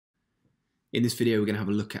In this video, we're going to have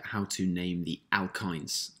a look at how to name the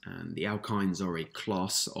alkynes. And the alkynes are a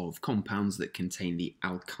class of compounds that contain the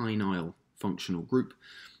alkynyl functional group.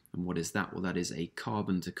 And what is that? Well, that is a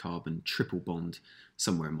carbon-to-carbon triple bond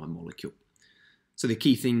somewhere in my molecule. So the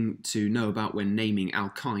key thing to know about when naming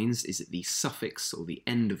alkynes is that the suffix or the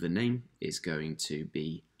end of the name is going to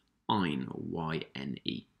be -ine or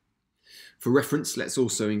Y-N-E. For reference, let's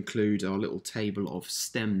also include our little table of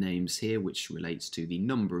stem names here, which relates to the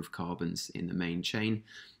number of carbons in the main chain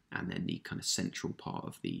and then the kind of central part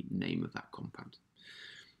of the name of that compound.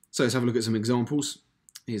 So let's have a look at some examples.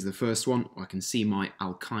 Here's the first one. I can see my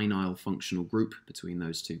alkynyl functional group between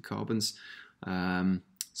those two carbons.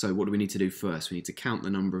 So what do we need to do first? We need to count the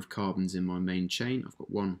number of carbons in my main chain. I've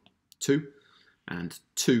got 1, 2, and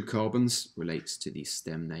 2 carbons relates to the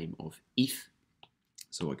stem name of eth.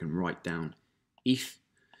 So I can write down eth,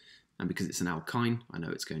 and because it's an alkyne, I know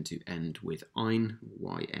it's going to end with -ine,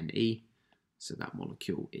 Y-N-E, so that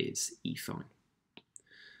molecule is ethine.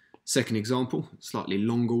 Second example, slightly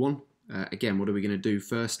longer one. Again, what are we going to do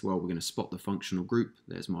first? Well, we're going to spot the functional group.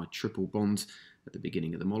 There's my triple bond at the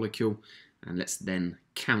beginning of the molecule, and let's then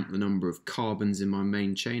count the number of carbons in my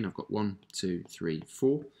main chain. I've got 1, 2, 3,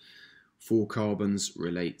 4. 4 carbons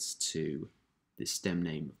relates to the stem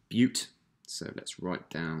name of bute. So let's write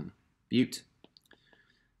down bute.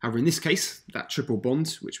 However, in this case, that triple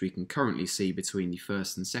bond, which we can currently see between the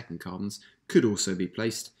first and second carbons, could also be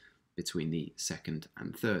placed between the second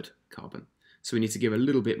and third carbon. So we need to give a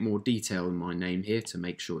little bit more detail in my name here to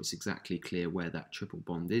make sure it's exactly clear where that triple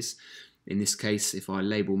bond is. In this case, if I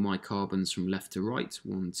label my carbons from left to right,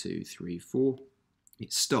 1, 2, 3, 4,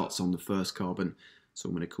 it starts on the first carbon, so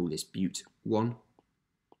I'm going to call this bute 1,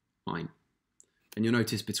 -ine. And you'll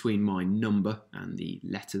notice between my number and the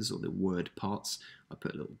letters or the word parts, I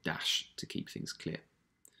put a little dash to keep things clear.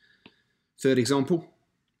 Third example,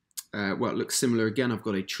 well, it looks similar again. I've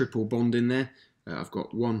got a triple bond in there. I've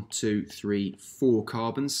got 1, 2, 3, 4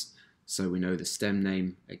 carbons. So we know the stem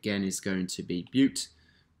name again is going to be bute.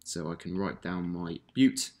 So I can write down my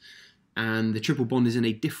bute. And the triple bond is in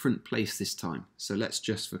a different place this time. So let's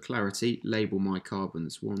just, for clarity, label my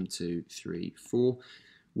carbons 1, 2, 3, 4.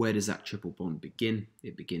 Where does that triple bond begin?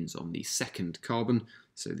 It begins on the second carbon,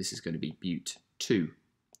 so this is going to be bute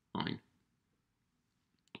 2-ine.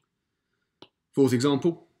 Fourth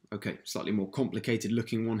example, okay, slightly more complicated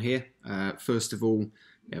looking one here. First of all,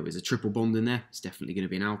 there is a triple bond in there. It's definitely going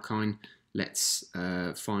to be an alkyne. Let's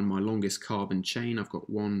find my longest carbon chain. I've got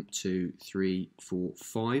 1, 2, 3, 4,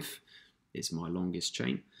 5 is my longest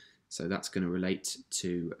chain. So that's going to relate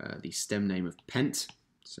to the stem name of pent.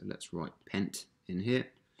 So let's write pent in here.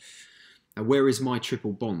 Now, where is my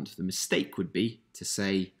triple bond? The mistake would be to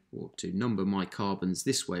say, or to number my carbons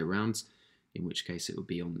this way around, in which case it would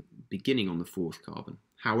be beginning on the fourth carbon.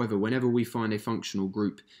 However, whenever we find a functional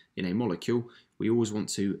group in a molecule, we always want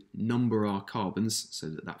to number our carbons so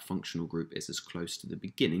that that functional group is as close to the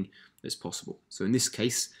beginning as possible. So in this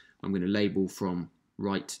case, I'm going to label from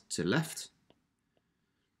right to left,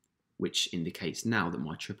 which indicates now that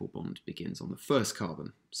my triple bond begins on the first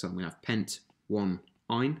carbon. So I'm going to have pent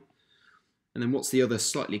 1-ine. And then what's the other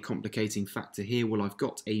slightly complicating factor here? Well, I've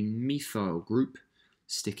got a methyl group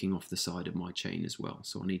sticking off the side of my chain as well.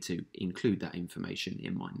 So I need to include that information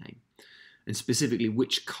in my name. And specifically,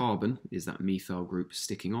 which carbon is that methyl group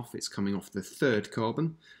sticking off? It's coming off the third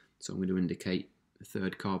carbon. So I'm going to indicate the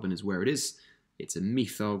third carbon is where it is. It's a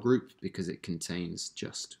methyl group because it contains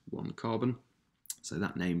just 1 carbon. So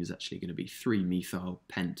that name is actually going to be 3-methyl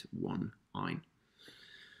pent 1-ine.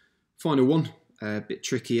 Final one. A bit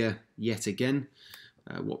trickier yet again.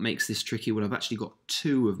 What makes this tricky? Well, I've actually got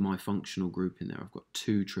 2 of my functional group in there. I've got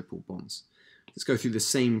 2 triple bonds. Let's go through the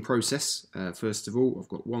same process. First of all, I've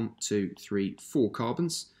got 1, 2, 3, 4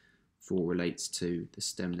 carbons. 4 relates to the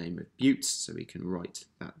stem name of bute, so we can write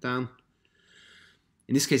that down.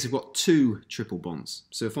 In this case, I've got 2 triple bonds.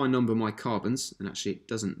 So if I number my carbons, and actually it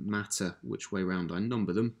doesn't matter which way around I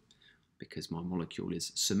number them, because my molecule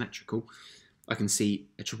is symmetrical, I can see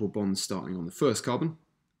a triple bond starting on the first carbon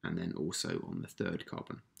and then also on the third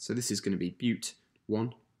carbon. So this is going to be bute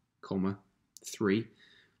 1, 3.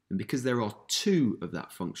 And because there are 2 of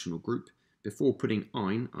that functional group, before putting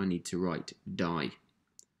 -ine, I need to write di.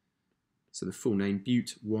 So the full name,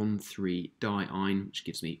 bute 1,3-di-ine, which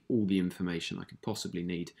gives me all the information I could possibly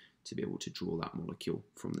need to be able to draw that molecule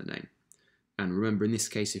from the name. And remember, in this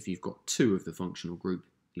case, if you've got 2 of the functional group,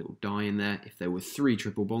 little di in there. If there were 3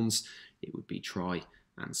 triple bonds, it would be tri,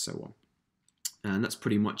 and so on. And that's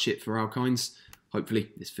pretty much it for alkynes.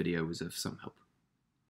 Hopefully this video was of some help.